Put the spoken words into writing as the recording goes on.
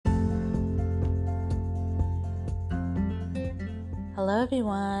Hello,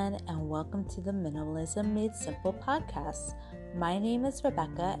 everyone, and welcome to the Minimalism Made Simple podcast. My name is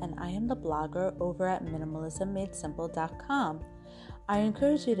Rebecca, and I am the blogger over at minimalismmadesimple.com. I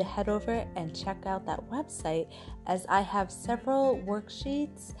encourage you to head over and check out that website as I have several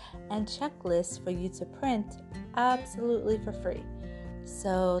worksheets and checklists for you to print absolutely for free.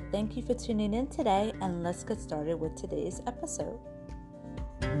 So, thank you for tuning in today, and let's get started with today's episode.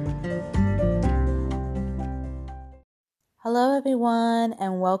 Hello, everyone,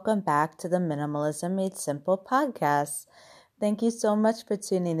 and welcome back to the Minimalism Made Simple podcast. Thank you so much for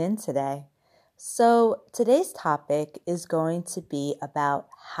tuning in today. So, today's topic is going to be about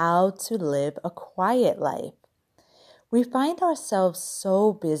how to live a quiet life. We find ourselves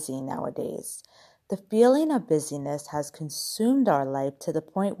so busy nowadays. The feeling of busyness has consumed our life to the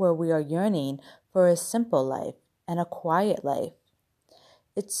point where we are yearning for a simple life and a quiet life.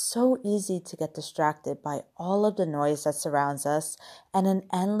 It's so easy to get distracted by all of the noise that surrounds us and an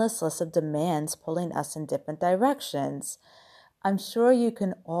endless list of demands pulling us in different directions. I'm sure you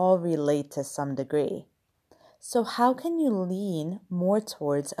can all relate to some degree. So how can you lean more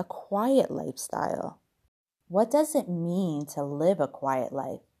towards a quiet lifestyle? What does it mean to live a quiet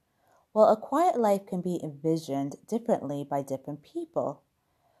life? Well, a quiet life can be envisioned differently by different people.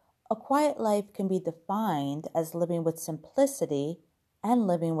 A quiet life can be defined as living with simplicity and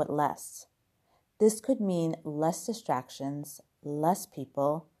living with less. This could mean less distractions, less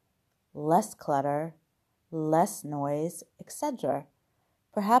people, less clutter, less noise, etc.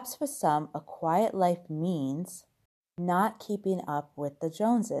 Perhaps for some, a quiet life means not keeping up with the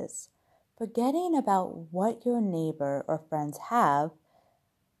Joneses, forgetting about what your neighbor or friends have,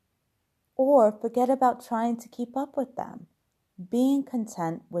 or forget about trying to keep up with them, being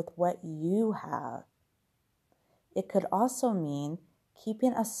content with what you have. It could also mean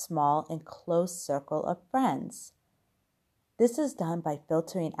keeping a small and close circle of friends. This is done by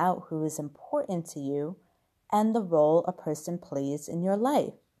filtering out who is important to you and the role a person plays in your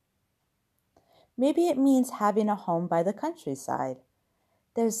life. Maybe it means having a home by the countryside.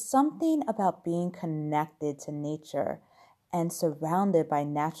 There's something about being connected to nature and surrounded by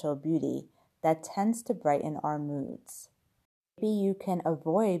natural beauty that tends to brighten our moods. Maybe you can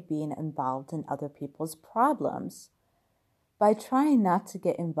avoid being involved in other people's problems by trying not to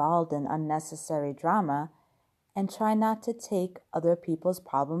get involved in unnecessary drama and try not to take other people's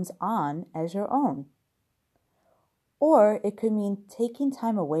problems on as your own. Or it could mean taking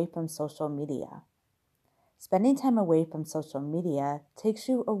time away from social media. Spending time away from social media takes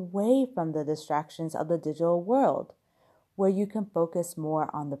you away from the distractions of the digital world, where you can focus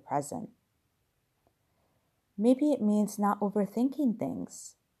more on the present. Maybe it means not overthinking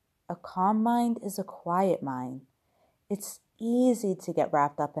things. A calm mind is a quiet mind. It's easy to get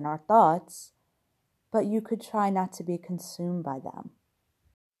wrapped up in our thoughts, but you could try not to be consumed by them.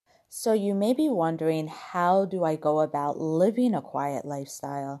 So you may be wondering, how do I go about living a quiet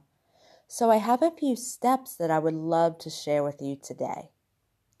lifestyle? So I have a few steps that I would love to share with you today.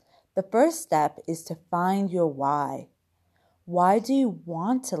 The first step is to find your why. Why do you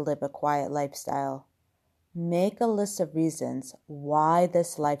want to live a quiet lifestyle? Make a list of reasons why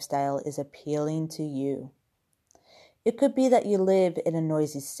this lifestyle is appealing to you. It could be that you live in a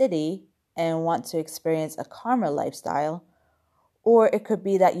noisy city and want to experience a calmer lifestyle, or it could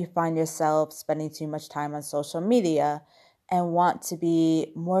be that you find yourself spending too much time on social media and want to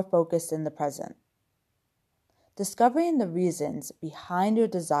be more focused in the present. Discovering the reasons behind your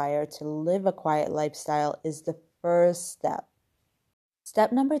desire to live a quiet lifestyle is the first step.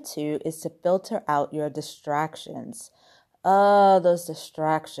 Step number 2 is to filter out your distractions. Those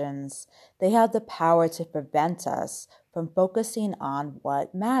distractions. They have the power to prevent us from focusing on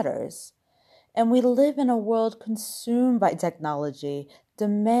what matters. And we live in a world consumed by technology,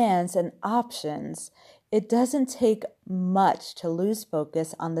 demands, and options. It doesn't take much to lose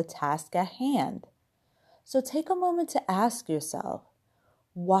focus on the task at hand. So take a moment to ask yourself,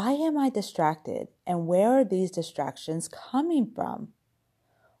 why am I distracted, and where are these distractions coming from?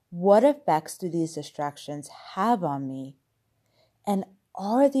 What effects do these distractions have on me? And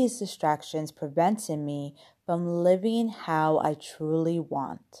are these distractions preventing me from living how I truly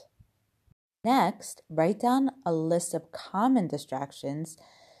want? Next, write down a list of common distractions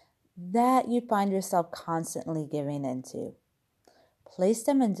that you find yourself constantly giving into. Place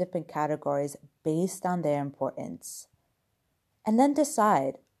them in different categories based on their importance. And then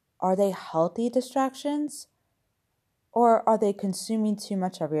decide, are they healthy distractions, or are they consuming too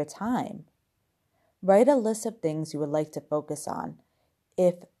much of your time? Write a list of things you would like to focus on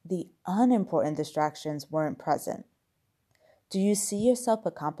if the unimportant distractions weren't present. Do you see yourself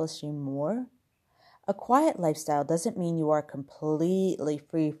accomplishing more? A quiet lifestyle doesn't mean you are completely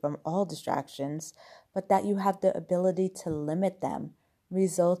free from all distractions, but that you have the ability to limit them,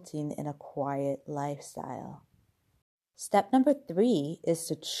 resulting in a quiet lifestyle. Step number 3 is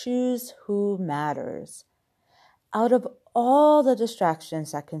to choose who matters. Out of all the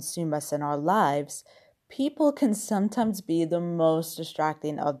distractions that consume us in our lives, people can sometimes be the most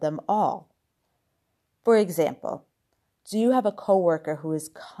distracting of them all. For example, do you have a coworker who is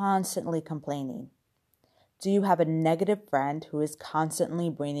constantly complaining? Do you have a negative friend who is constantly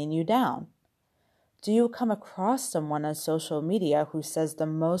bringing you down? Do you come across someone on social media who says the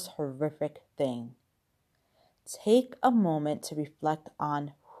most horrific thing? Take a moment to reflect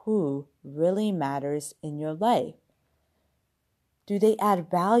on who really matters in your life. Do they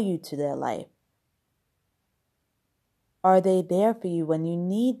add value to their life? Are they there for you when you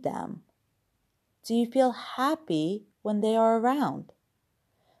need them? Do you feel happy when they are around?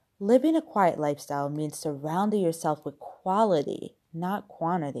 Living a quiet lifestyle means surrounding yourself with quality, not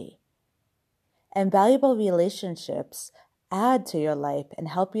quantity. And valuable relationships add to your life and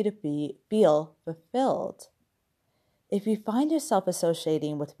help you to feel fulfilled. If you find yourself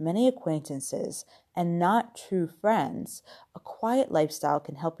associating with many acquaintances and not true friends, a quiet lifestyle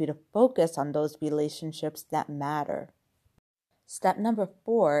can help you to focus on those relationships that matter. Step number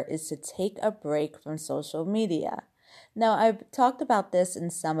 4 is to take a break from social media. Now, I've talked about this in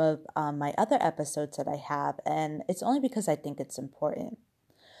some of my other episodes that I have, and it's only because I think it's important.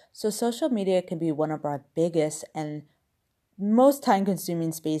 So social media can be one of our biggest and most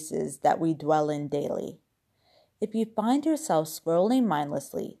time-consuming spaces that we dwell in daily. If you find yourself scrolling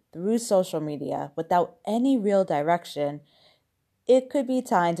mindlessly through social media without any real direction, it could be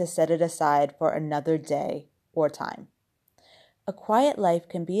time to set it aside for another day or time. A quiet life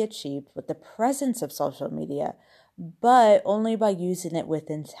can be achieved with the presence of social media, but only by using it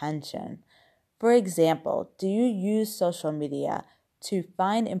with intention. For example, do you use social media to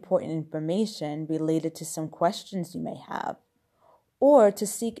find important information related to some questions you may have, or to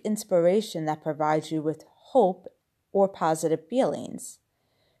seek inspiration that provides you with hope or positive feelings?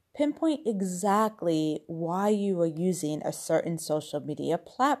 Pinpoint exactly why you are using a certain social media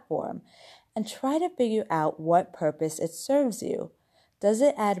platform and try to figure out what purpose it serves you. Does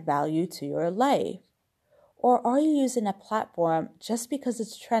it add value to your life? Or are you using a platform just because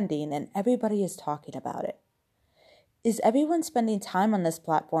it's trending and everybody is talking about it? Is everyone spending time on this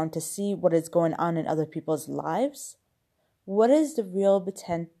platform to see what is going on in other people's lives? What is the real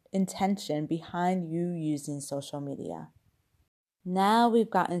intention behind you using social media? Now we've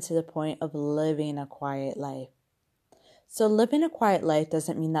gotten to the point of living a quiet life. So living a quiet life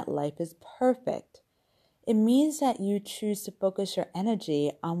doesn't mean that life is perfect. It means that you choose to focus your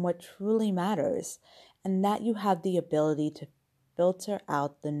energy on what truly matters and that you have the ability to filter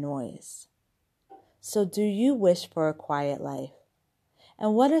out the noise. So do you wish for a quiet life?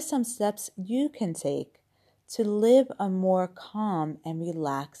 And what are some steps you can take to live a more calm and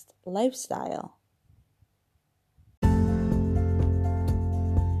relaxed lifestyle?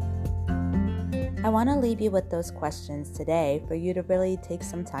 I want to leave you with those questions today for you to really take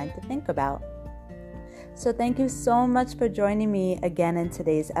some time to think about. So thank you so much for joining me again in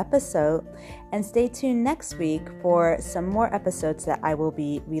today's episode, and stay tuned next week for some more episodes that I will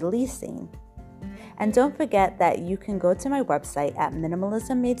be releasing. And don't forget that you can go to my website at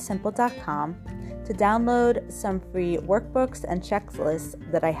minimalismmadesimple.com to download some free workbooks and checklists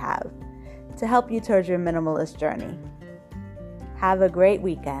that I have to help you towards your minimalist journey. Have a great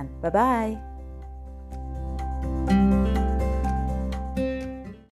weekend. Bye-bye.